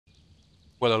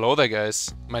Well, hello there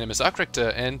guys, my name is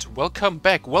Arkrictor and welcome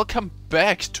back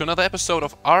to another episode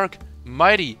of Ark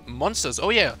Mighty Monsters. Oh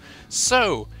yeah,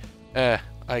 so,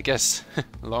 I guess,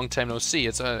 long time no see,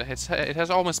 it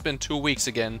has almost been 2 weeks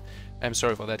again. I'm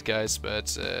sorry for that guys,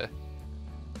 but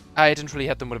I didn't really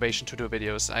have the motivation to do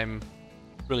videos. I'm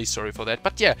really sorry for that,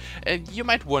 but yeah, you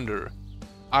might wonder,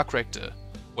 Arkrictor,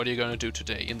 what are you gonna do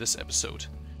today in this episode?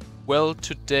 Well,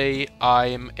 today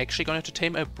I'm actually going to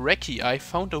tame a Brachie. I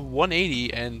found a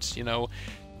 180 and, you know,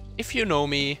 if you know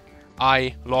me,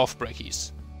 I love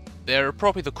Brachies. They're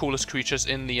probably the coolest creatures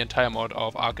in the entire mod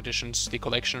of Ark Editions, the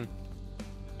collection.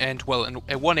 And, well,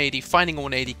 a 180, finding a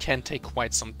 180 can take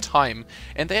quite some time.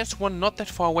 And there's one not that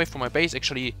far away from my base,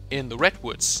 actually, in the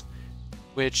Redwoods.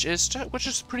 Which is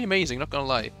pretty amazing, not gonna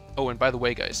lie. Oh, and by the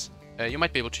way, guys, you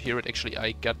might be able to hear it. Actually,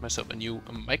 I got myself a new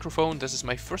microphone. This is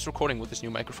my first recording with this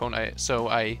new microphone, so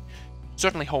I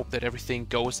certainly hope that everything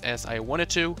goes as I want it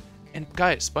to. And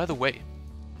guys, by the way,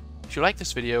 if you like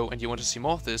this video and you want to see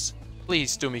more of this,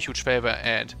 please do me a huge favor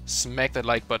and smack that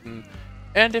like button.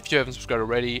 And if you haven't subscribed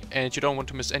already and you don't want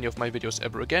to miss any of my videos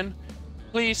ever again,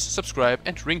 please subscribe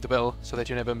and ring the bell so that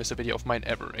you never miss a video of mine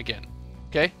ever again.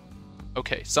 Okay?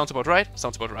 Okay, sounds about right?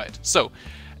 Sounds about right. So,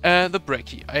 the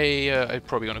Brachie. I'm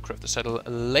probably gonna craft the saddle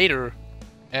later.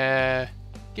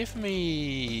 Give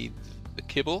me the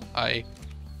kibble. I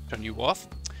turn you off.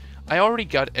 I already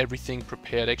got everything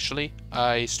prepared, actually.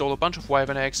 I stole a bunch of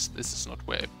wyvern eggs. This is not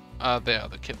where... there,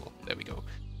 the kibble. There we go.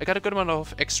 I got a good amount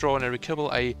of extraordinary kibble.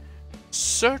 I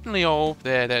certainly hope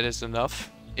that is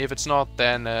enough. If it's not,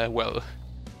 then, well,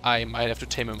 I might have to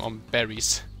tame him on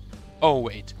berries. Oh,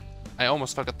 wait. I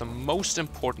almost forgot the most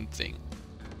important thing.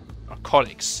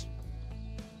 Narcotics.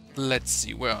 Let's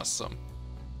see, where are some?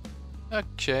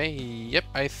 Okay, yep,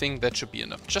 I think that should be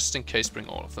enough. Just in case, bring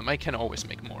all of them. I can always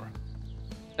make more.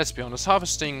 Let's be honest,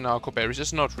 harvesting narco berries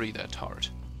is not really that hard.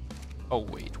 Oh,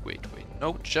 wait.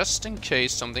 No, just in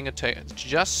case something attacks.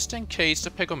 Just in case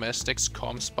the Pegomastix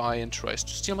comes by and tries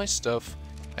to steal my stuff,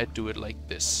 I do it like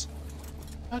this.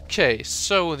 Okay,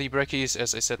 so the Brachies,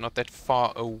 as I said, not that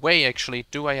far away, actually.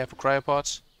 Do I have a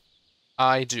cryopod?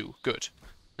 I do. Good.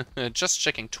 Just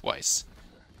checking twice.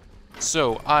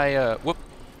 So, whoop.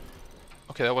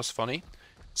 Okay, that was funny.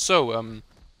 So,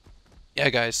 yeah,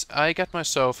 guys, I got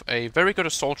myself a very good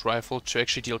assault rifle to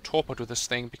actually deal torpor to this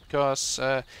thing, because,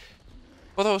 for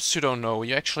those who don't know,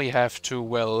 you actually have to,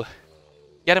 well,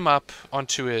 get him up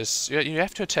onto his... You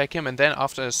have to attack him, and then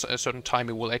after a certain time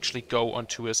he will actually go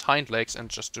onto his hind legs and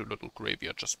just do a little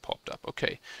graveyard just popped up.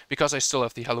 Okay, because I still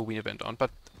have the Halloween event on,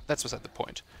 but that's beside the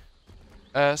point.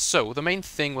 So, the main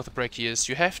thing with the Brachie is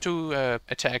you have to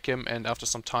attack him, and after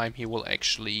some time he will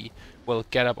actually, well,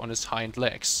 get up on his hind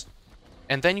legs.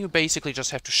 And then you basically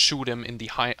just have to shoot him in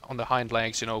the on the hind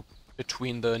legs, you know,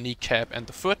 between the kneecap and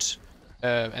the foot.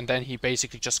 And then he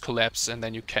basically just collapses, and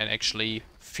then you can actually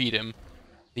feed him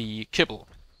the kibble.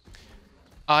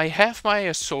 I have my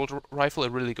assault rifle, a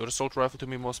really good assault rifle to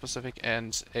be more specific,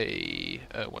 and a,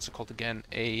 what's it called again?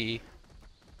 A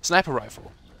sniper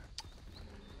rifle.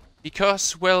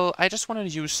 Because, well, I just want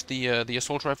to use the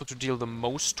assault rifle to deal the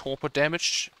most torpor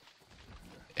damage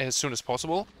as soon as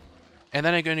possible. And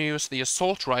then I'm going to use the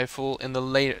assault rifle in the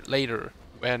later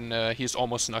when he's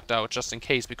almost knocked out, just in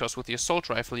case, because with the assault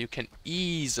rifle you can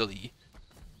easily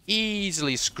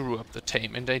screw up the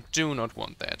tame, and I do not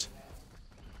want that.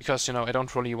 Because, you know, I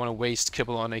don't really want to waste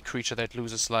kibble on a creature that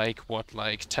loses, like, what,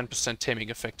 like 10% taming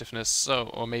effectiveness,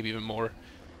 so, or maybe even more.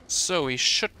 So he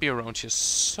should be around here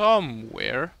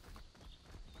somewhere.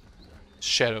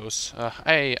 Shadows.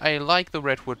 I like the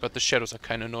redwood, but the shadows are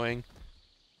kind of annoying.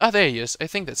 Ah, there he is. I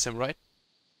think that's him, right?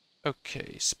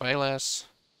 Okay, Spyglass.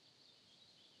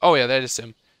 Oh yeah, that is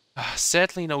him.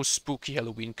 Sadly, no spooky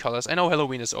Halloween colors. I know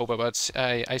Halloween is over, but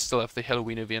I still have the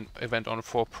Halloween event on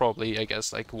for probably, I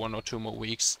guess, like 1 or 2 more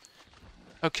weeks.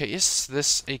 Okay, is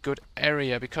this a good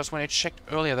area? Because when I checked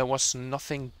earlier, there was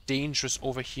nothing dangerous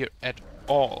over here at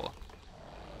all.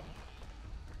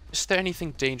 Is there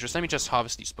anything dangerous? Let me just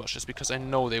harvest these bushes, because I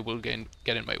know they will get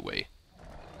in my way.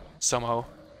 Somehow.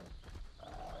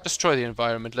 Destroy the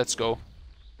environment, let's go.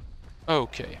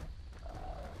 Okay.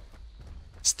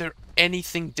 Is there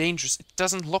anything dangerous? It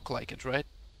doesn't look like it, right?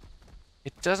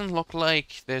 It doesn't look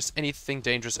like there's anything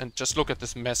dangerous, and just look at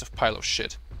this massive pile of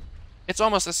shit. It's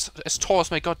almost as tall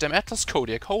as my goddamn Atlas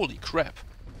Kodiak, holy crap.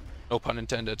 No pun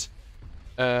intended.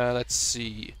 Let's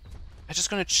see. I'm just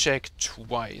gonna check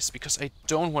twice, because I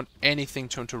don't want anything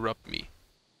to interrupt me.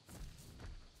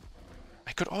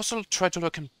 I could also try to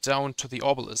look him down to the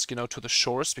obelisk, you know, to the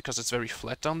shores, because it's very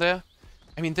flat down there.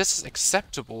 I mean, this is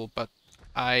acceptable, but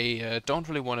I don't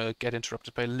really want to get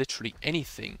interrupted by literally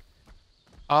anything.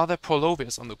 Are there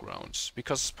Polovias on the ground?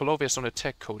 Because Polovias don't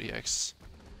attack Kodiaks.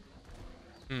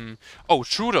 Oh,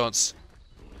 Troodons!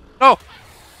 No!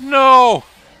 No!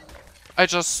 I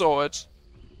just saw it.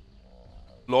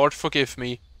 Lord forgive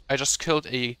me. I just killed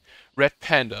a red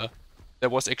panda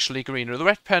that was actually green. The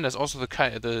red panda is also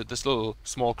this little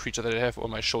small creature that I have on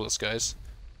my shoulders, guys.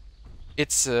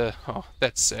 It's oh,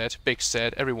 that's sad. Big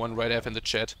sad. Everyone right F in the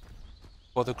chat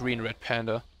for the green red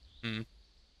panda.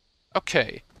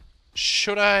 Okay.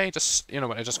 Should I just... You know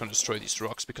what, I'm just gonna destroy these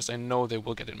rocks because I know they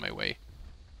will get in my way.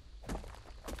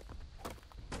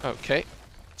 Okay.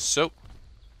 So,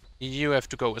 you have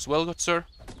to go as well, good sir.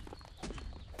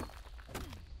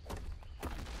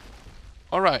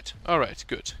 Alright,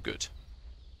 good, good.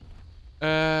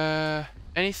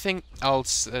 Anything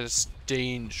else that is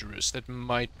dangerous, that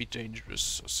might be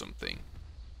dangerous or something?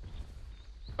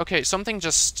 Okay, something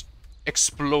just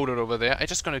exploded over there. I'm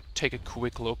just gonna take a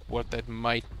quick look what that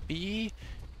might be.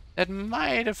 That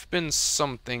might have been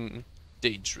something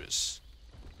dangerous.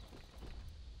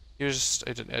 Here's...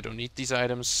 I don't need these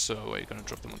items, so I'm gonna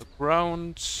drop them on the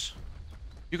ground.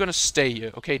 You're gonna stay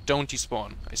here, okay? Don't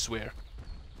despawn, I swear.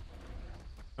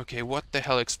 Okay, what the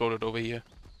hell exploded over here?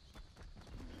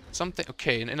 Something...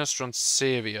 Okay, an Innerstron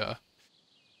Savior.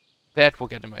 That will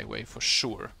get in my way, for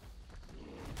sure.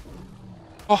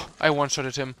 Oh, I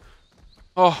one-shotted him.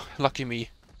 Oh, lucky me.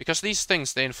 Because these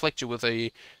things, they inflict you with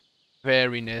a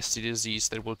very nasty disease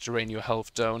that will drain your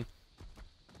health down.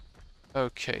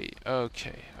 Okay. Oh,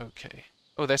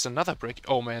 there's another brick.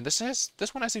 Oh man, this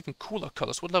one has even cooler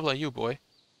colors. What level are you, boy?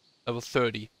 Level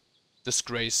 30.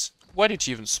 Disgrace. Why did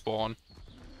you even spawn?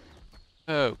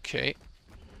 Okay.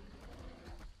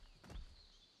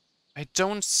 I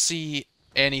don't see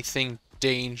anything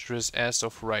dangerous as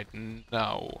of right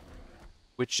now,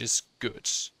 which is good.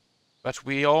 But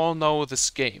we all know this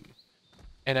game.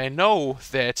 And I know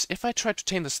that if I try to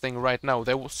tame this thing right now,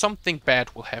 something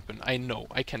bad will happen. I know,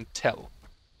 I can tell.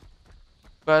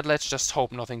 But let's just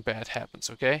hope nothing bad happens,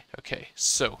 okay? Okay,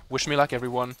 so, wish me luck,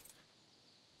 everyone.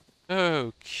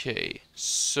 Okay,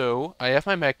 so, I have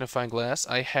my magnifying glass,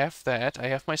 I have that, I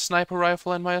have my sniper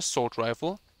rifle and my assault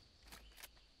rifle.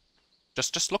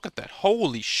 Just look at that,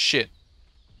 holy shit.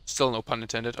 Still no pun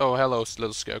intended. Oh, hello,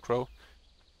 little scarecrow.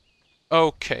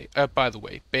 Okay, by the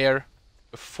way, bear,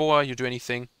 before you do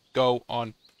anything, go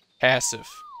on passive.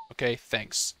 Okay,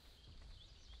 thanks.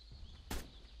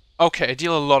 Okay, I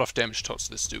deal a lot of damage towards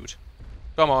this dude.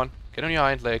 Come on, get on your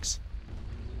hind legs.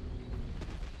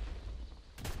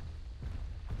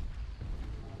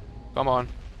 Come on,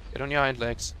 get on your hind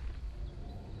legs.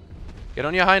 Get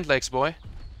on your hind legs, boy.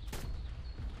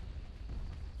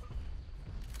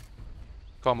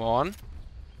 Come on.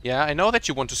 Yeah, I know that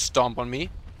you want to stomp on me.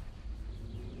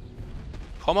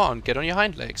 Come on, get on your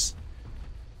hind legs.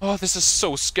 Oh, this is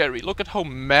so scary. Look at how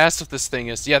massive this thing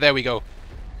is. Yeah, there we go.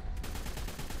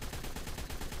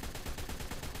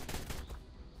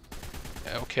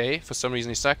 Okay, for some reason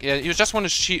he's stuck. Yeah, you just want to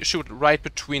shoot right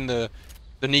between the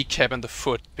kneecap and the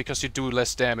foot, because you do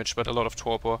less damage, but a lot of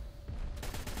torpor.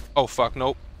 Oh, fuck,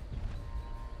 nope.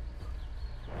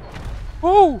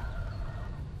 Woo!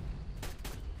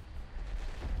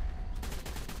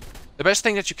 The best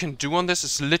thing that you can do on this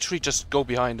is literally just go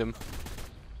behind him.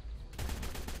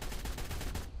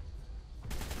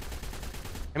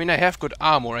 I mean, I have good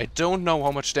armor. I don't know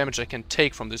how much damage I can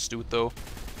take from this dude, though.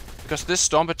 Because this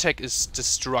stomp attack is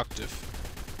destructive.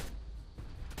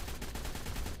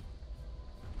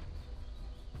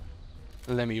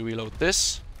 Let me reload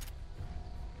this.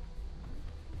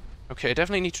 Okay, I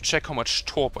definitely need to check how much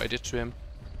torpor I did to him.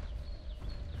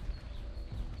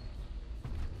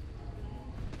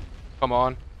 Come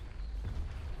on.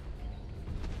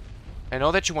 I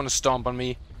know that you want to stomp on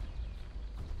me.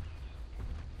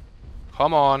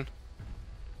 Come on.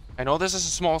 I know this is a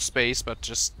small space, but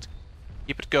just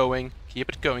keep it going. Keep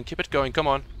it going. Keep it going. Come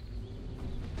on.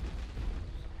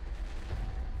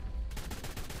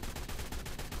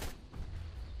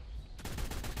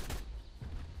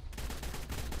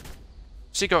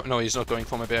 Is he go? No, he's not going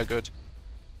for my bear. Good.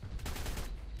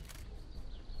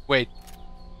 Wait.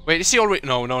 Wait, is he already?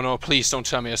 No, no, no. Please don't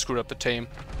tell me I screwed up the tame.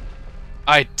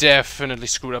 I definitely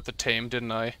screwed up the tame,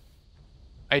 didn't I?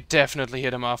 I definitely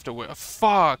hit him afterward.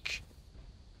 Fuck!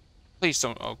 Please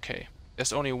don't... Okay.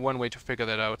 There's only one way to figure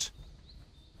that out.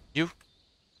 You...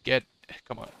 Get...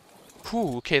 Come on.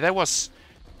 Whew, okay, that was...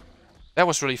 That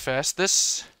was really fast.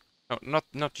 This... No,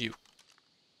 not you.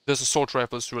 This assault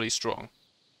rifle is really strong.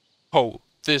 Oh,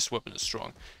 this weapon is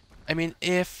strong. I mean,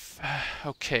 if...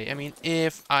 Okay, I mean,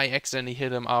 if I accidentally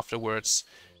hit him afterwards,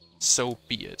 so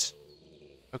be it.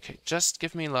 Okay, just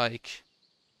give me like...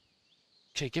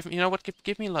 Okay, give me, you know what?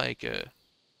 Give me like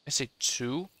I say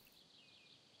 2.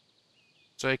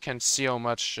 So I can see how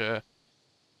much,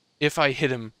 if I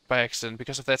hit him by accident,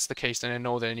 because if that's the case, then I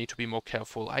know that I need to be more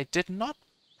careful. I did not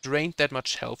drain that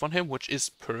much health on him, which is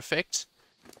perfect.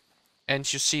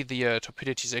 And you see the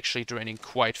torpidity is actually draining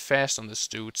quite fast on this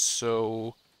dude,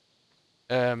 so...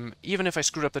 even if I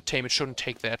screwed up the tame, it shouldn't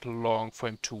take that long for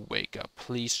him to wake up.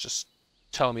 Please just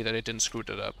tell me that I didn't screw it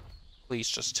up. Please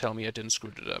just tell me I didn't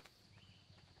screw it up.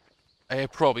 I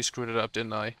probably screwed it up,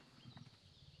 didn't I?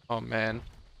 Oh man.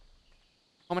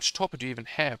 How much torpor do you even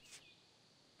have?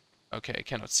 Okay, I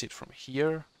cannot see it from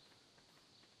here.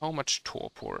 How much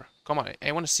torpor? Come on,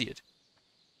 I want to see it.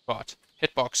 But,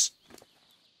 hitbox.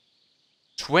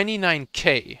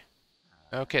 29k.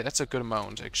 Okay, that's a good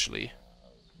amount, actually.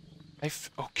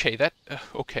 Okay,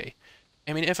 okay.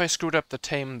 I mean, if I screwed up the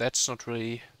tame, that's not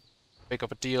really big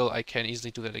of a deal. I can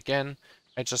easily do that again.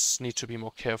 I just need to be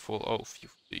more careful. Oh,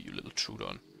 you little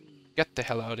Trudon. Get the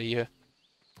hell out of here.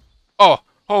 Oh!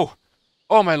 Oh!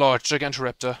 Oh my lord,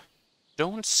 Gigantoraptor.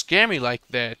 Don't scare me like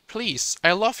that, please.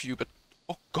 I love you, but...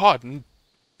 Oh god,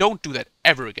 don't do that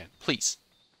ever again, please.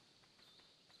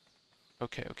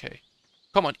 Okay, okay.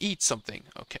 Come on, eat something.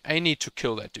 Okay, I need to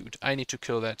kill that dude. I need to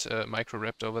kill that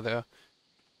Microraptor over there.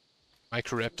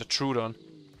 Microraptor Trudon.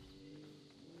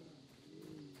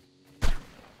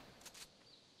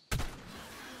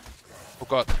 Oh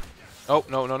god. Oh,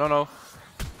 no, no, no, no.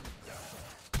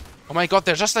 Oh my god,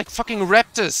 they're just like fucking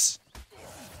raptors!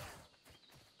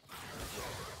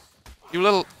 You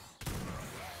little...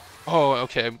 Oh,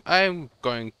 okay. I'm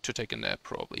going to take a nap,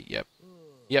 probably. Yep.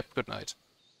 Yep, good night.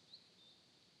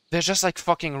 They're just like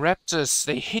fucking raptors.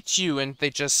 They hit you and they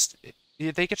just...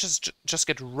 They can just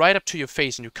get right up to your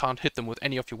face and you can't hit them with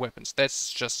any of your weapons.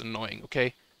 That's just annoying,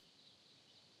 okay?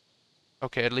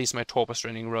 Okay, at least my torp is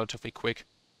draining relatively quick.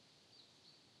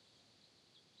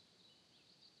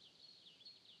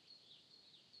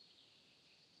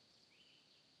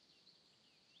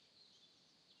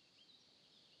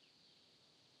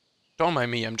 Don't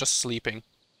mind me, I'm just sleeping.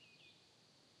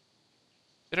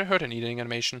 Did I hurt an eating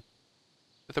animation?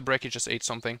 Did the Brachie just ate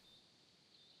something?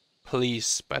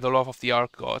 Please, by the love of the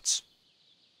Ark gods.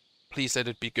 Please let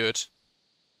it be good.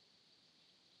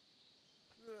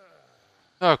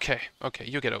 Okay, okay,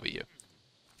 you get over here.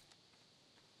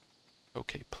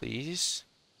 Okay, please.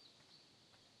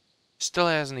 Still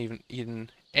hasn't even eaten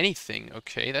anything.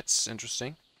 Okay, that's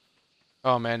interesting.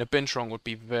 Oh man, a Bintrong would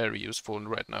be very useful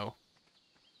right now.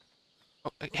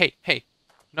 Oh, hey, hey.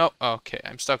 No, okay,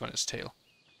 I'm stuck on his tail.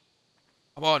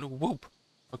 Come on, whoop.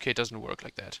 Okay, it doesn't work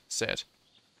like that. Sad.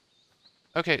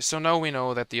 Okay, so now we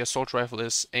know that the assault rifle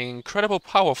is incredibly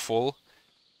powerful,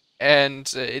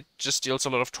 and it just deals a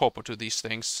lot of torpor to these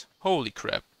things. Holy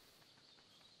crap.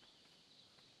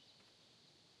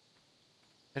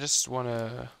 I just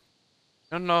wanna...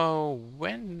 I don't know,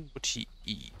 when would he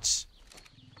eat?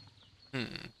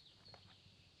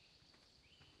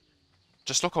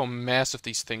 Just look how massive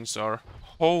these things are.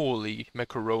 Holy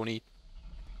macaroni.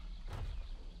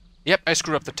 Yep, I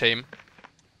screwed up the tame.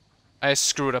 I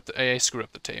screwed up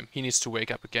the tame. He needs to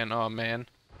wake up again. Oh man.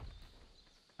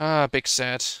 Ah, big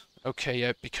sad. Okay,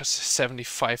 yeah, because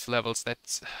 75 levels,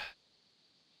 that's...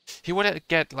 He would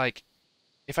get, like...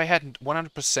 If I had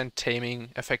 100% taming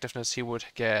effectiveness, he would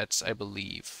get, I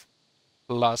believe,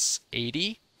 plus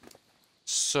 80.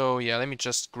 So, yeah, let me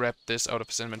just grab this out of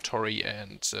his inventory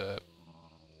and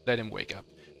let him wake up.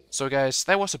 So, guys,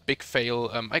 that was a big fail.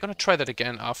 I'm gonna try that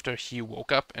again after he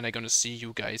woke up, and I'm gonna see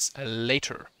you guys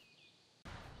later.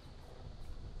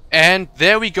 And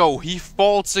there we go, he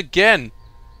falls again!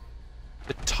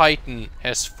 The Titan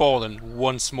has fallen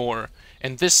once more,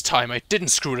 and this time I didn't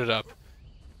screw it up.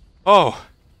 Oh!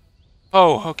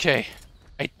 Oh, okay.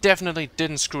 I definitely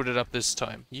didn't screw it up this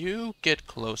time. You get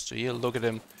close to here, look at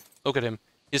him. Look at him.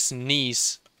 His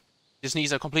knees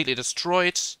are completely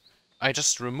destroyed. I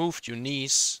just removed your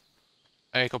knees.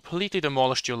 I completely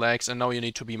demolished your legs, and now you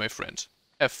need to be my friend.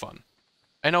 Have fun.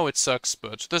 I know it sucks,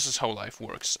 but this is how life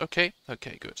works, okay?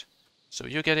 Okay, good. So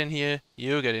you get in here,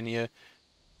 you get in here.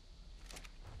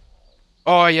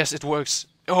 Oh, yes, it works.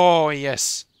 Oh,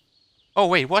 yes. Oh,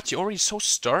 wait, what? You're already so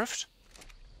starved?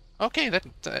 Okay,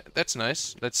 that's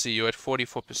nice. Let's see, you're at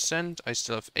 44%. I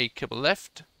still have 8 kibble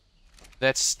left.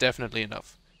 That's definitely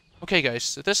enough. Okay,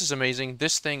 guys, this is amazing.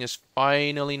 This thing is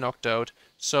finally knocked out.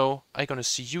 So, I'm gonna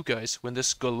see you guys when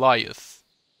this Goliath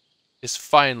is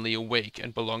finally awake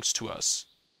and belongs to us.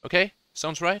 Okay?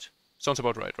 Sounds right? Sounds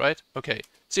about right, right? Okay,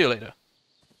 see you later.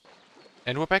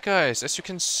 And we're back, guys. As you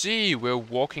can see, we're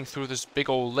walking through this big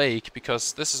old lake,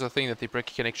 because this is a thing that the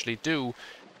Brachie can actually do.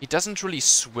 He doesn't really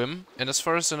swim, and as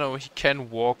far as I know, he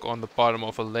can walk on the bottom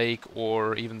of a lake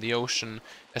or even the ocean,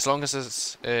 as long as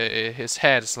his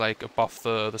head is like above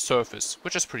the surface,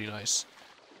 which is pretty nice.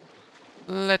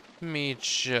 Let me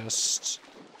just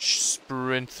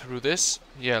sprint through this.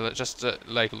 Yeah, just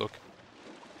like look.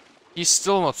 He's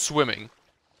still not swimming.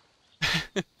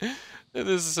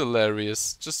 This is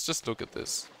hilarious. Just look at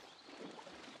this.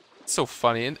 It's so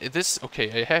funny. And this,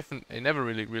 okay, I never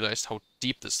really realized how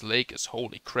deep this lake is.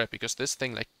 Holy crap! Because this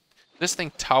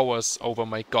thing towers over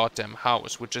my goddamn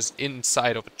house, which is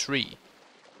inside of a tree.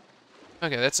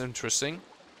 Okay, that's interesting.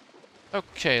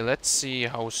 Okay, let's see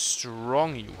how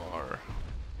strong you are.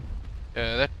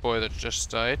 That boy that just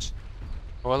died.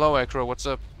 Oh, hello, Acro. What's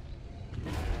up?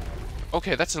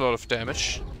 Okay, that's a lot of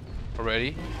damage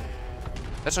already.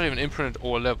 That's not even imprinted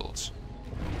or leveled.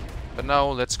 But now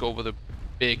let's go over the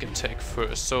big attack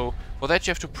first. So for that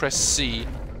you have to press C.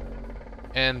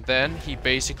 And then he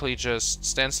basically just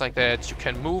stands like that. You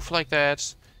can move like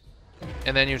that.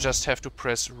 And then you just have to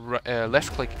press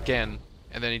left click again.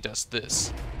 And then he does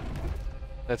this.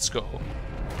 Let's go.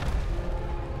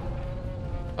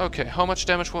 Okay, how much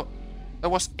damage was... That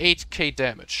was 8k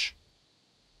damage.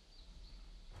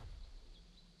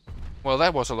 Well,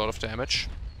 that was a lot of damage.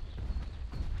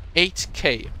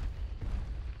 8k.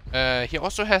 He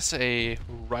also has a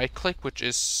right click, which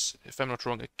is, if I'm not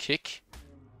wrong, a kick.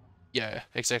 Yeah,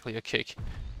 exactly, a kick.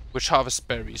 Which harvests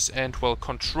berries. And, well,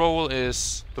 control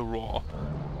is the raw.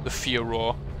 The fear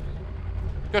raw.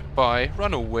 Goodbye,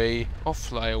 run away, or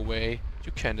fly away.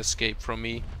 You can't escape from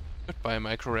me. Goodbye,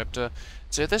 Microraptor.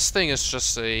 So this thing is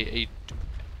just a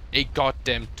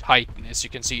goddamn titan, as you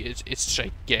can see. It's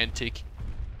gigantic.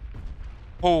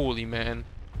 Holy man.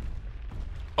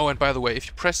 Oh, and by the way, if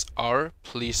you press R,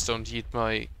 please don't eat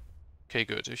my... Okay,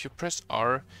 good. If you press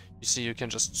R, you see you can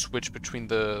just switch between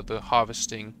the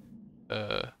harvesting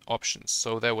options.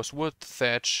 So there was wood,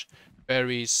 thatch,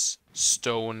 berries,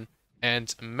 stone,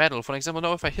 and metal. For example,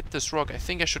 now if I hit this rock, I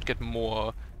think I should get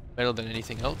more metal than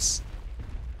anything else.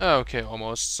 Okay,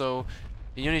 almost. So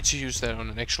you need to use that on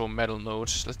an actual metal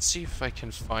node. Let's see if I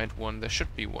can find one. There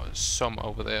should be one, some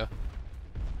over there.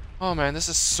 Oh man, this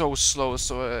is so slow,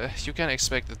 so you can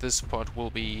expect that this part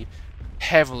will be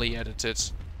heavily edited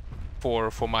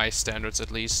for my standards,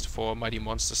 at least, for Mighty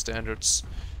Monster standards.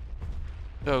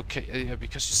 Okay, yeah,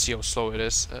 because you see how slow it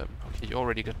is. Okay, you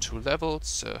already got 2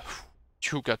 levels.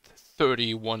 You got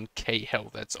 31k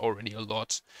health, that's already a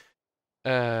lot.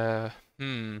 I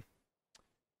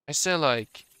say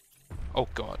like... Oh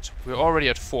god, we're already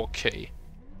at 4k.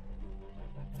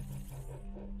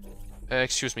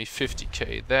 Excuse me,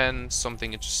 50k. Then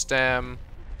something into stam,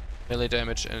 melee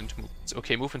damage, and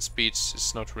okay, movement speed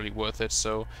is not really worth it.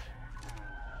 So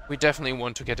we definitely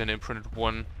want to get an imprinted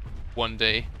one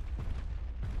day.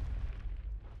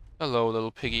 Hello,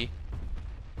 little piggy.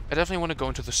 I definitely want to go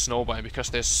into the snow biome because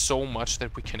there's so much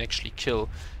that we can actually kill.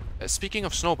 Speaking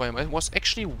of snow biome, I was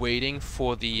actually waiting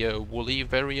for the woolly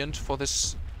variant for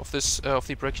this of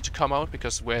the Brachio to come out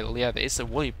because, well, yeah, there is a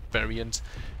woolly variant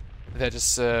that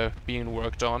is being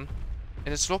worked on,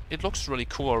 and it looks really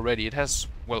cool already. It has,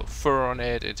 well, fur on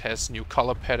it, it has new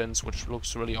color patterns, which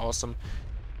looks really awesome.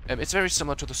 It's very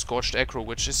similar to the Scorched Acro,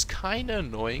 which is kinda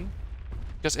annoying,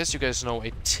 because as you guys know,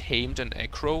 I tamed an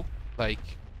Acro,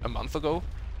 like, a month ago.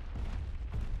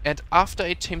 And after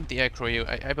I tamed the Acro,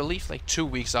 I believe like 2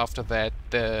 weeks after that,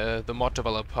 the mod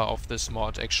developer of this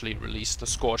mod actually released the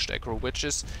Scorched Acro, which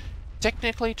is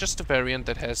technically just a variant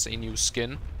that has a new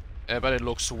skin. But it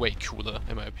looks way cooler,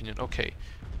 in my opinion. Okay,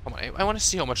 come on, I want to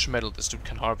see how much metal this dude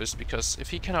can harvest, because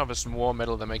if he can harvest more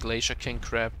metal than my Glacier King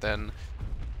Crab, then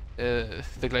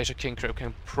the Glacier King Crab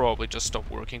can probably just stop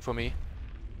working for me.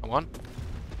 Come on.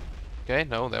 Okay,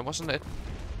 no, that wasn't it.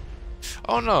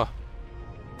 Oh no!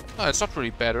 No, it's not really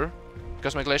better,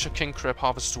 because my Glacier King Crab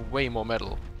harvests way more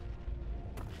metal.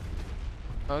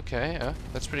 Okay, yeah,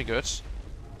 that's pretty good.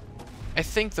 I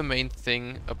think the main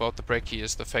thing about the Brachio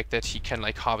is the fact that he can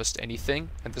like harvest anything,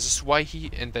 and this is why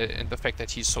and the fact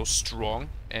that he's so strong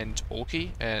and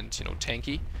bulky and, you know,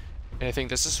 tanky. And I think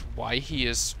this is why he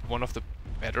is one of the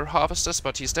better harvesters,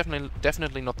 but he's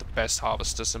definitely not the best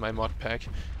harvesters in my mod pack.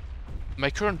 My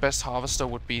current best harvester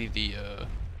would be the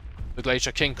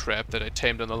Glacier King Crab that I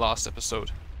tamed in the last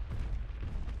episode.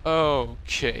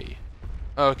 Okay.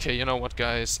 Okay, you know what,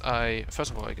 guys?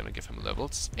 First of all, I'm gonna give him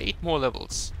levels. 8 more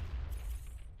levels.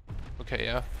 Okay,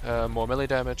 yeah. More melee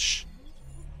damage.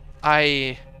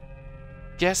 I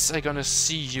guess I'm gonna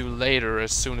see you later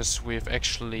as soon as we've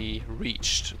actually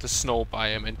reached the snow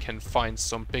biome and can find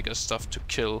some bigger stuff to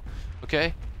kill.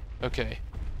 Okay? Okay.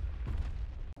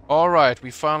 Alright, we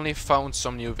finally found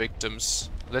some new victims.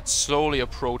 Let's slowly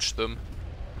approach them.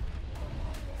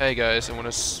 Hey guys, I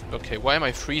wanna okay, why am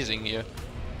I freezing here?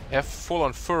 I have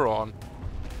full-on fur on.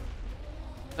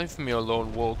 Leave me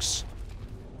alone, Wolks.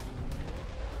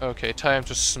 Okay, time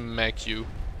to smack you.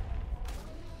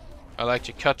 I like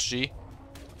your cut, G.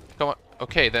 Come on.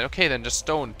 Okay, then just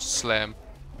don't slam.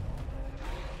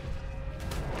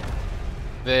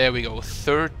 There we go,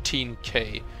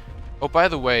 13k. Oh, by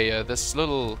the way, this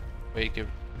little... Wait,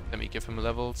 let me give him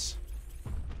levels.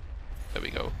 There we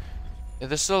go.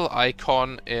 This little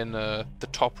icon in the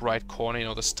top right corner, you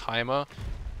know, this timer.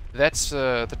 That's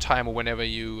the timer whenever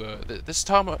you... this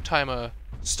timer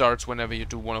starts whenever you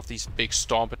do one of these big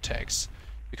stomp attacks.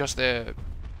 Because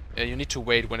you need to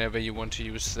wait whenever you want to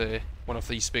use one of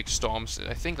these big storms.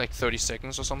 I think like 30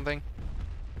 seconds or something.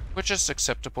 Which is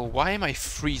acceptable. Why am I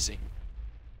freezing?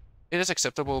 It is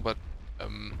acceptable, but...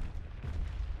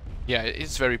 yeah,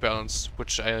 it's very balanced,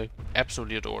 which I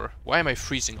absolutely adore. Why am I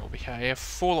freezing over here? I have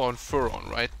full-on fur on,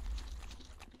 right?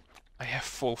 I have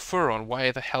full fur on.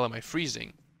 Why the hell am I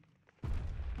freezing?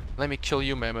 Let me kill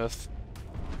you, Mammoth.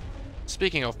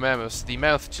 Speaking of Mammoths, the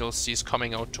Mammoth DLC is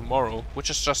coming out tomorrow, which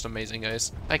is just amazing,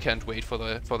 guys. I can't wait for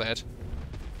that.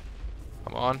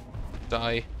 Come on,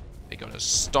 die. They're gonna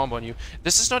stomp on you.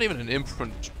 This is not even an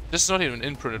imprint. This is not even an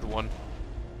imprinted one.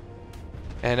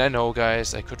 And I know,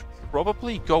 guys, I could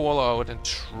probably go all out and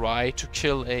try to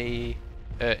kill a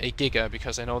Giga,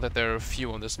 because I know that there are a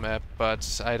few on this map,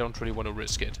 but I don't really want to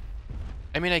risk it.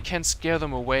 I mean, I can scare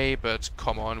them away, but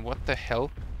come on, what the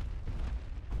hell?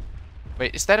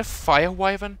 Wait, is that a fire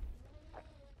wyvern?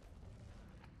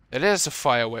 It is a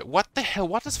fire wyvern. What the hell?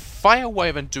 What is fire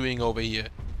wyvern doing over here?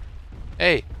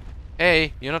 Hey,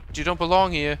 hey, you don't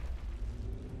belong here.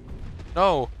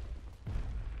 No.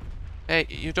 Hey,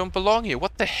 you don't belong here.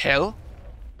 What the hell?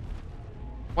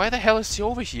 Why the hell is he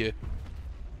over here?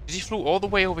 Did he flew all the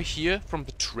way over here from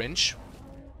the trench?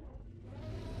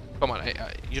 Come on,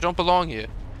 you don't belong here.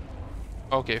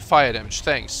 Okay, fire damage,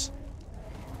 thanks.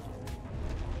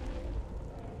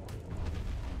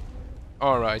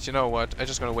 Alright, you know what? I'm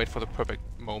just gonna wait for the perfect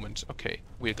moment. Okay,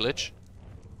 weird glitch.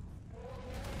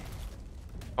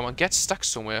 Come on, get stuck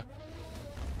somewhere.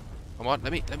 Come on,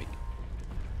 let me...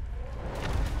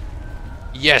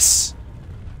 Yes!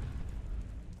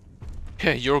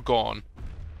 You're gone.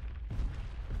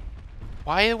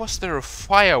 Why was there a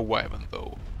fire wyvern,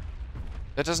 though?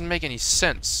 That doesn't make any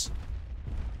sense.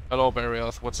 Hello,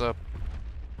 Behemoth, what's up?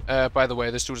 By the way,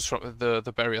 this dude is from...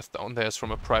 The Behemoth down there is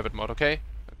from a private mod, okay?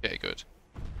 Okay, good.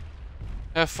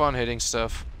 Have fun hitting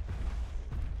stuff.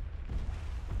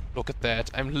 Look at that.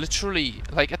 I'm literally...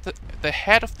 Like, at the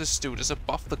head of this dude is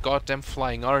above the goddamn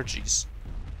flying Argies.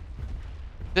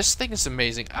 This thing is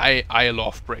amazing. I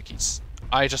love Brachies.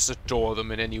 I just adore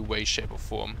them in any way, shape, or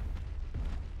form.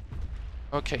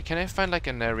 Okay, can I find, like,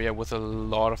 an area with a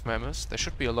lot of mammoths? There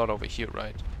should be a lot over here,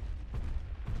 right?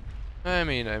 I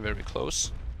mean, I'm very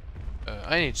close.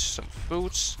 I need some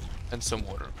foods and some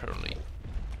water, apparently.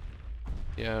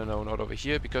 Yeah, no, not over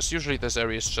here, because usually this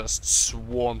area is just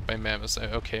swarmed by mammoths.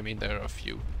 Okay, I mean, there are a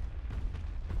few.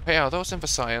 Hey, are those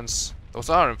Amphicyans? Those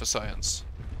are Amphicyans.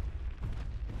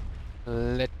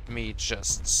 Let me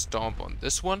just stomp on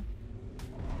this one.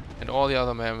 And all the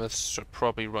other mammoths should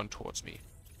probably run towards me.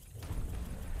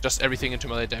 Just everything into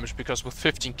melee damage, because with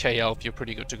 15k health, you're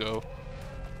pretty good to go.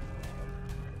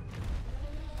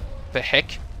 The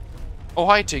heck? Oh,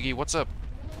 hi, Tiggy, what's up?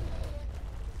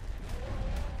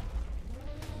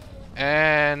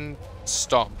 And...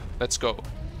 stomp. Let's go.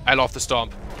 I love the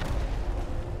stomp.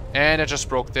 And I just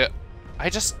broke the...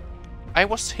 I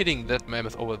was hitting that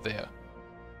mammoth over there.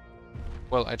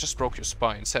 Well, I just broke your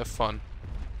spines. Have fun.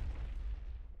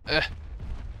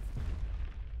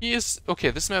 He is...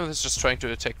 Okay, this mammoth is just trying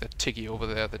to attack that Tiggy over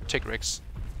there, the Tigrex.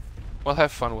 Well,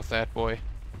 have fun with that, boy.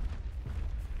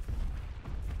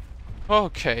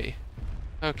 Okay.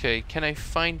 Okay, can I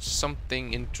find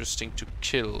something interesting to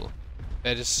kill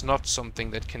that is not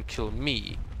something that can kill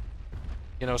me?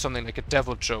 You know, something like a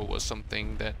Devil Joe or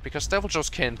something that... Because Devil Joes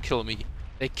can't kill me.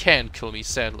 They can kill me,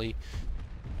 sadly.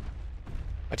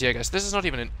 But yeah, guys, this is not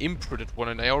even an imprinted one,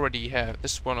 and I already have...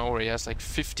 This one already has like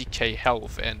 50k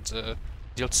health and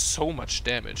deals so much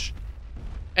damage.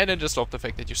 And I just love the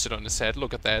fact that you sit on his head.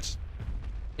 Look at that.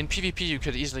 In PvP, you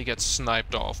could easily get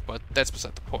sniped off, but that's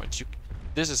beside the point.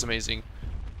 This is amazing.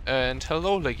 And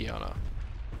hello, Legiana.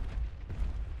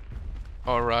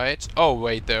 Alright. Oh,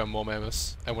 wait, there are more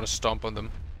mammoths. I want to stomp on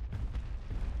them.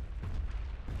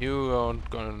 You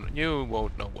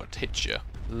won't know what hit you.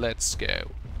 Let's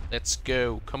go. Let's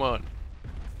go. Come on.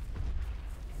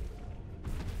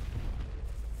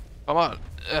 Come on.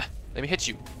 Let me hit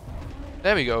you.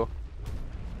 There we go.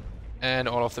 And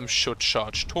all of them should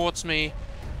charge towards me.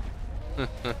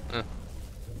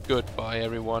 Goodbye,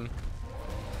 everyone.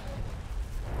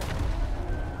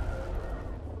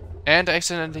 And I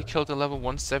accidentally killed a level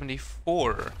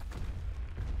 174.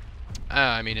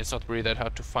 I mean, it's not really that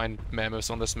hard to find mammoths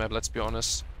on this map, let's be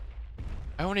honest.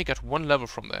 I only got 1 level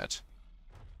from that.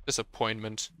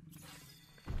 Disappointment.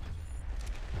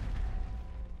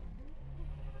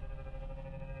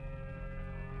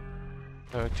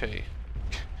 Okay.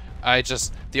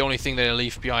 The only thing that I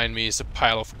leave behind me is a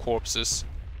pile of corpses.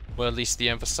 Well, at least the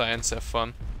Amphicyans have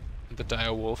fun. And the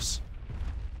dire wolves.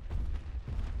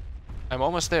 I'm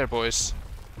almost there, boys.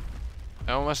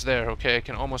 I'm almost there, okay? I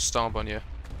can almost stomp on you.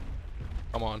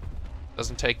 Come on.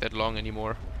 Doesn't take that long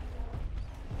anymore.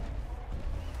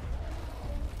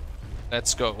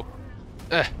 Let's go.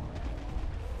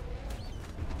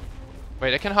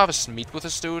 Wait, I can harvest meat with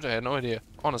this dude? I had no idea,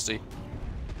 honestly.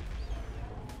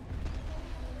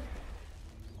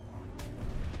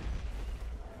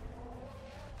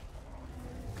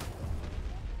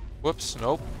 Whoops,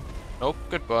 nope. Nope,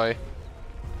 goodbye.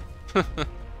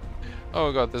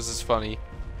 Oh god, this is funny.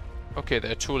 Okay,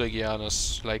 there are 2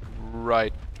 Legianas, like,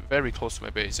 right, very close to my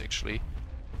base, actually.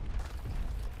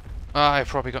 I'm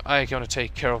gonna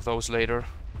take care of those later.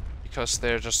 Because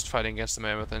they're just fighting against the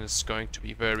mammoth and it's going to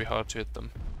be very hard to hit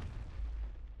them.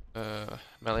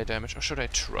 Melee damage, or should I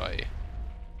try?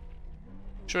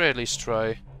 Should I at least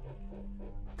try?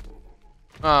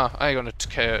 I'm gonna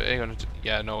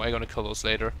kill those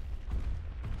later.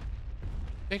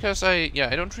 Because I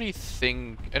don't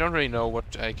really know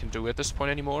what I can do at this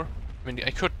point anymore. I mean,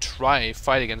 I could try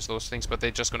fight against those things, but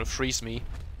they're just gonna freeze me.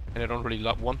 And I don't really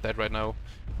want that right now.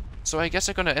 So I guess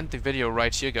I'm gonna end the video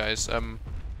right here, guys.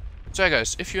 So yeah,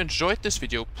 guys, if you enjoyed this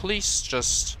video, please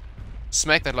just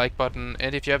smack that like button.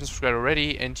 And if you haven't subscribed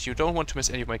already and you don't want to miss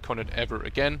any of my content ever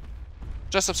again,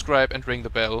 just subscribe and ring the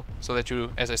bell so that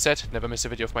you, as I said, never miss a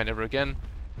video of mine ever again.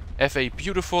 Have a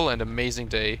beautiful and amazing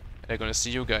day. And I'm gonna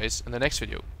see you guys in the next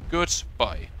video.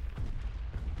 Goodbye.